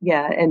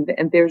 yeah,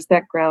 and there's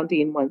that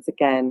grounding once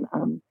again.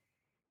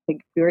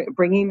 Like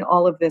bringing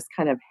all of this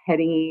kind of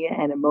heady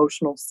and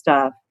emotional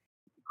stuff,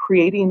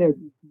 creating a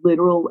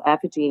literal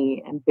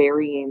effigy and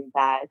burying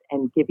that,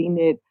 and giving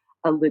it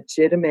a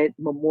legitimate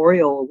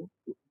memorial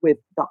with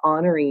the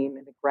honoring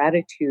and the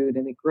gratitude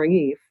and the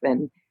grief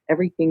and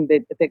everything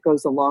that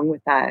goes along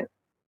with that.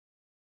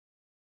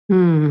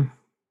 Mm,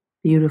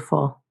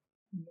 beautiful.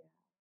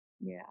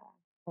 Yeah, yeah.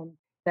 Um,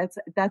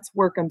 that's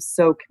work I'm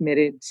so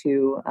committed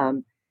to,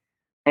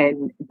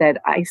 and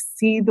that I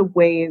see the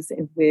ways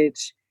in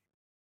which,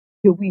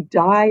 we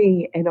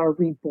die and are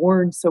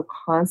reborn so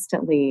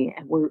constantly,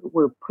 and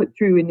we're put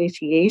through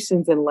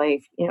initiations in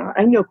life.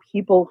 I know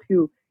people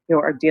who,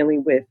 are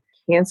dealing with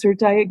cancer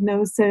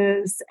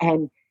diagnosis,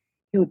 and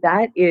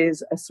that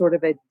is a sort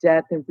of a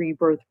death and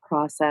rebirth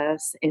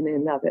process in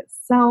and of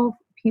itself.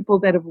 People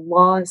that have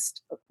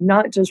lost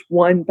not just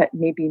one, but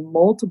maybe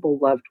multiple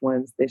loved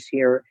ones this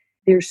year.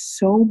 There's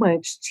so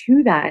much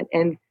to that.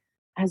 And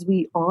as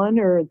we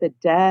honor the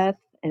death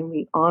and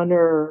we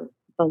honor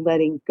the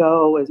letting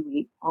go, as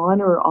we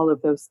honor all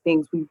of those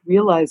things, we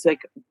realize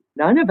like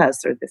none of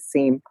us are the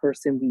same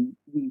person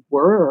we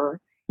were.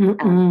 Um,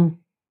 Mm-mm.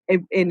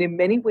 and in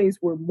many ways,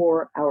 we're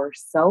more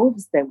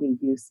ourselves than we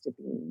used to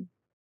be.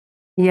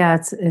 Yeah,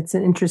 it's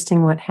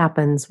interesting what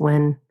happens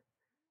when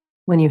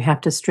you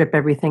have to strip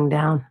everything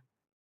down.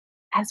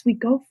 As we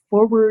go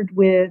forward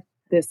with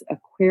this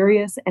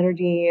Aquarius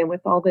energy and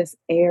with all this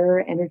air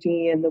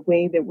energy and the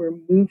way that we're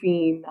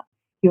moving,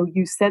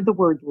 you said the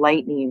word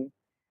lightning.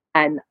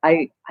 And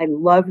I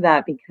love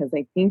that because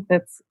I think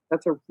that's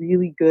a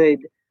really good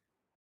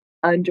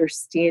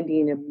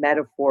understanding and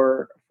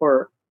metaphor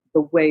for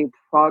the way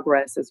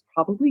progress is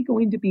probably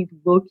going to be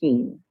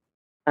looking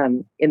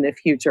in the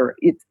future.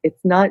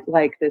 It's not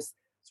like this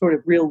sort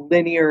of real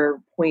linear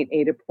point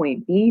A to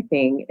point B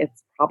thing.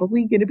 It's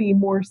probably going to be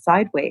more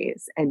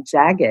sideways and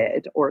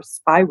jagged or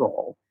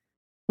spiral.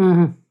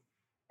 Mhm.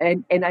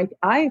 And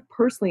I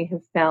personally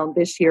have found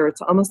this year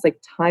it's almost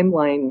like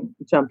timeline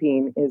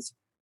jumping is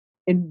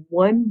in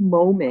one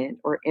moment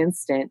or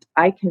instant,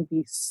 I can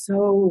be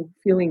so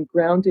feeling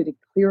grounded and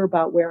clear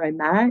about where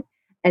I'm at.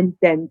 And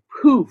then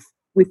poof,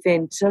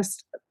 within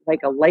just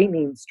like a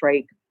lightning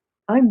strike,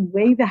 I'm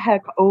way the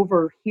heck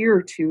over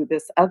here to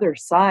this other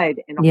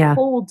side in a Yeah.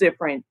 whole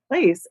different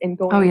place and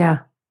Oh, going, yeah.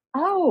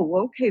 oh,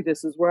 okay,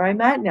 this is where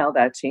I'm at now.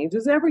 That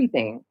changes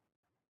everything.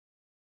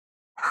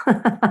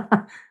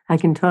 I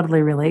can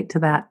totally relate to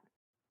that.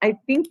 I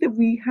think that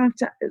we have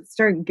to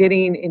start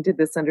getting into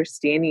this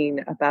understanding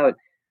about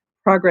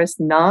progress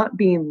not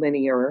being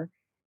linear.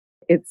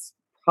 It's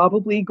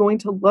probably going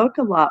to look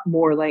a lot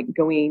more like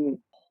going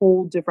a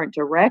whole different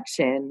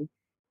direction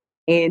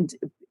and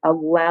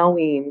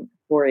allowing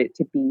for it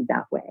to be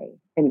that way,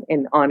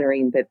 and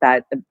honoring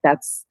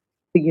that's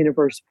the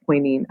universe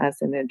pointing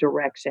us in a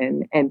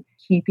direction and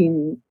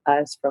keeping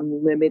us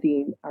from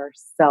limiting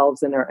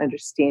ourselves and our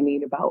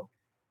understanding about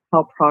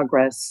how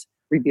progress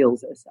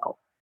reveals itself.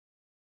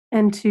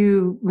 And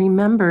to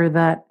remember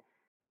that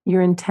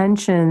your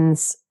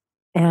intentions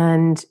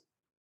and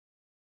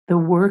the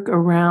work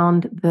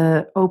around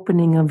the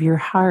opening of your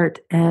heart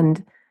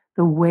and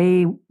the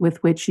way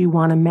with which you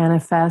want to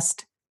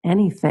manifest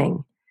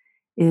anything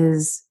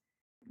is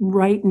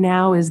right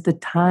now is the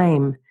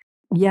time.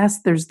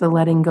 Yes, there's the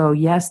letting go.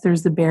 Yes,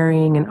 there's the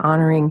burying and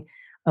honoring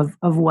of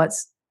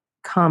what's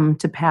come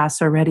to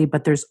pass already,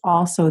 but there's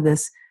also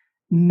this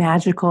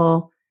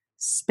magical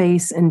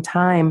space and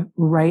time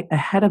right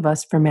ahead of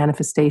us for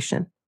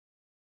manifestation.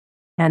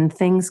 And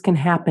things can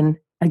happen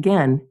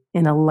again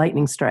in a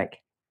lightning strike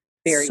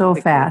Very so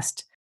quickly.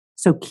 fast.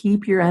 So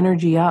keep your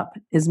energy up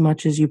as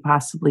much as you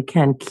possibly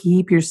can.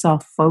 Keep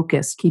yourself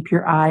focused. Keep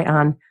your eye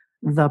on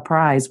the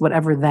prize,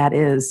 whatever that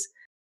is,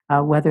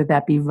 whether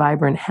that be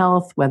vibrant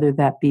health, whether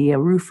that be a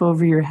roof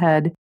over your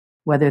head,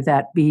 whether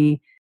that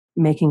be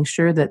making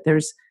sure that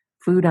there's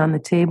food on the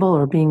table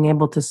or being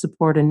able to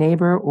support a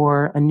neighbor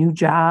or a new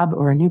job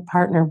or a new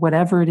partner,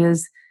 whatever it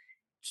is,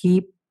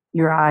 keep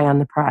your eye on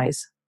the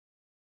prize.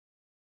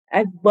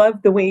 I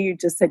love the way you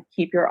just said,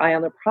 keep your eye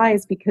on the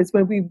prize, because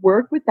when we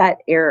work with that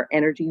air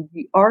energy,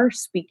 we are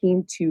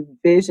speaking to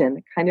vision,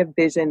 the kind of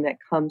vision that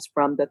comes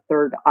from the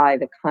third eye,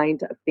 the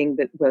kind of thing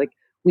that like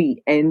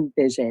we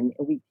envision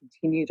and we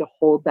continue to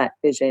hold that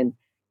vision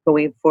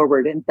going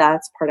forward. And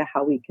that's part of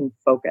how we can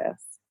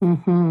focus.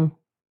 Mm-hmm.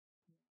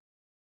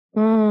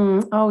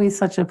 Always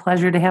such a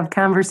pleasure to have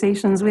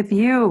conversations with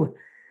you.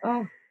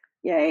 Oh,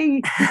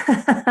 yay.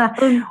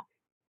 Um,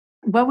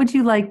 What would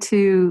you like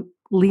to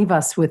leave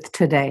us with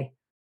today?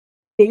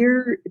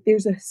 there's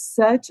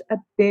such a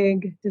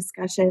big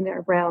discussion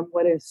around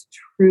what is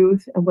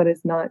truth and what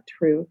is not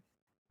truth.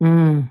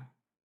 Mm,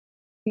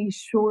 Be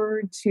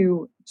sure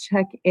to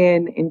check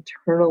in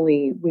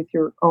internally with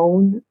your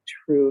own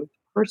truth,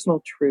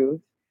 personal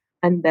truth,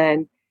 and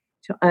then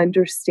to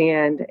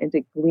understand and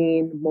to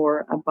glean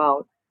more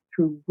about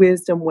through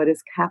wisdom what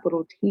is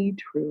capital T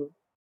truth.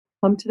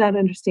 Come to that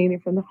understanding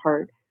from the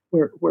heart.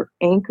 We're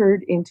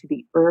anchored into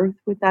the earth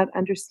with that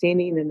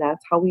understanding, and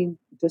that's how we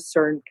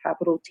discern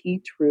capital T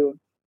truth.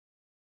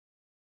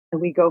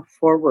 And we go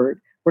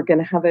forward. We're going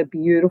to have a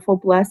beautiful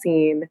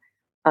blessing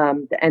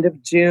the end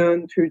of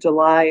June through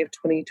July of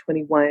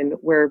 2021,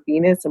 where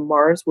Venus and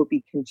Mars will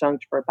be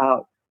conjunct for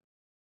about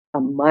a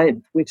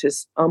month, which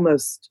is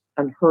almost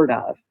unheard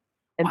of.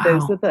 And wow.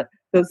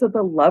 those are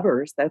the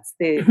lovers. That's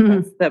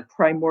the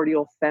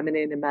primordial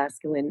feminine and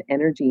masculine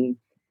energy.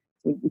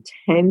 When you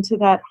tend to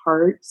that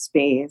heart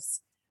space,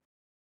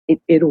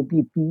 it'll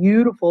be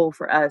beautiful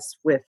for us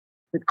with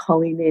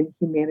calling in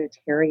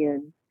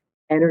humanitarian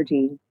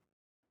energy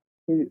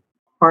to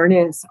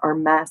harness our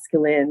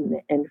masculine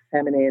and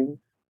feminine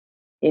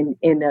in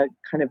a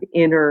kind of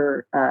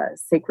inner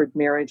sacred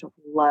marriage of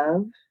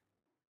love,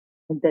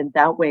 and then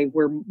that way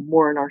we're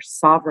more in our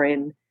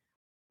sovereign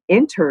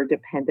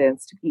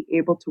interdependence to be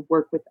able to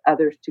work with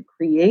others to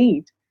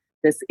create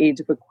this age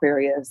of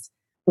Aquarius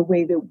the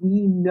way that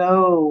we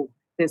know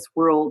this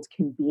world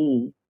can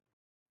be,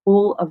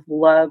 full of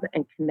love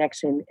and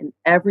connection, and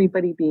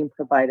everybody being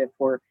provided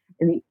for,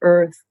 and the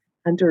earth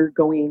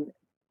undergoing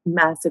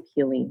massive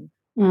healing.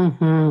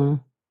 hmm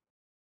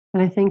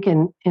And I think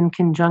in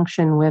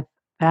conjunction with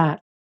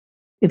that,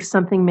 if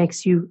something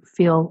makes you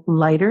feel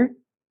lighter,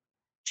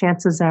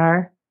 chances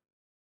are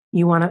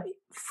you want to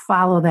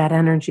follow that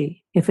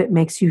energy. If it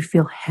makes you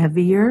feel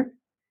heavier,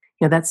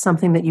 that's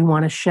something that you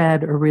want to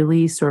shed or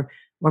release, or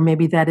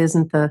maybe that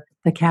isn't the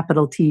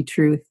capital T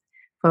truth.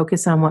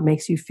 Focus on what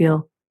makes you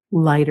feel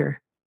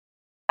lighter.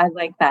 I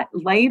like that.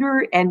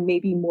 Lighter and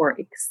maybe more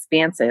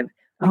expansive.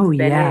 We've Oh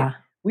been in yeah.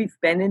 we've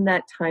been in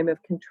that time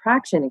of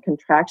contraction, and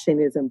contraction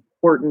is an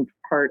important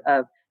part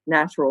of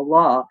natural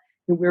law.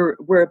 And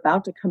we're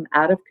about to come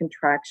out of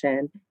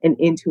contraction and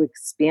into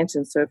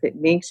expansion. So if it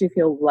makes you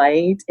feel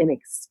light and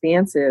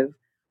expansive,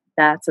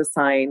 that's a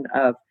sign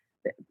of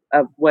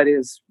what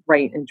is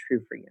right and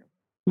true for you.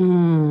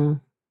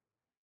 Mm.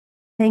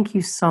 Thank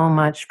you so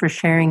much for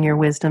sharing your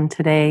wisdom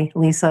today,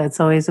 Lisa. It's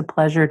always a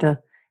pleasure to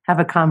have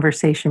a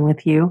conversation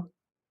with you.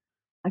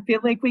 I feel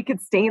like we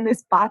could stay in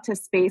this bata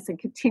space and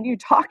continue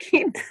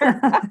talking for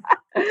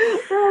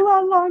a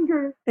lot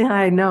longer. Yeah,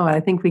 I know. I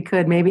think we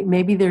could.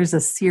 Maybe there's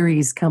a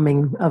series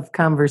coming of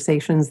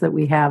conversations that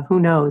we have. Who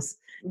knows?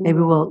 Maybe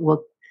Mm.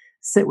 we'll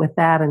sit with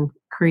that and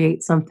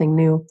create something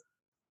new.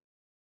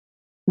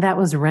 That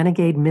was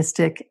Renegade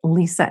Mystic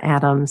Lisa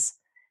Adams.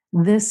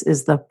 This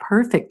is the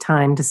perfect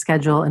time to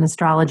schedule an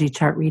astrology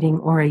chart reading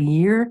or a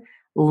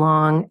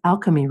year-long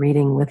alchemy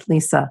reading with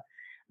Lisa.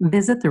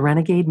 Visit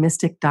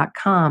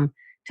therenegademystic.com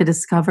to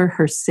discover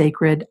her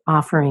sacred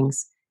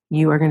offerings.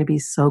 You are going to be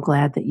so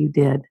glad that you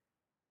did.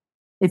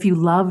 If you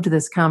loved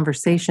this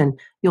conversation,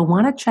 you'll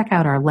want to check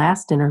out our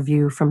last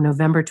interview from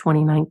November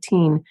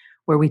 2019,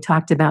 where we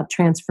talked about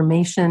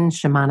transformation,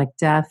 shamanic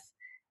death,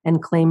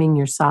 and claiming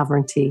your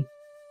sovereignty.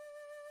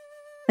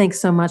 Thanks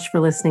so much for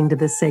listening to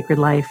This Sacred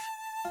Life.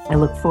 I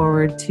look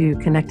forward to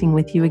connecting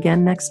with you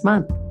again next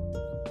month.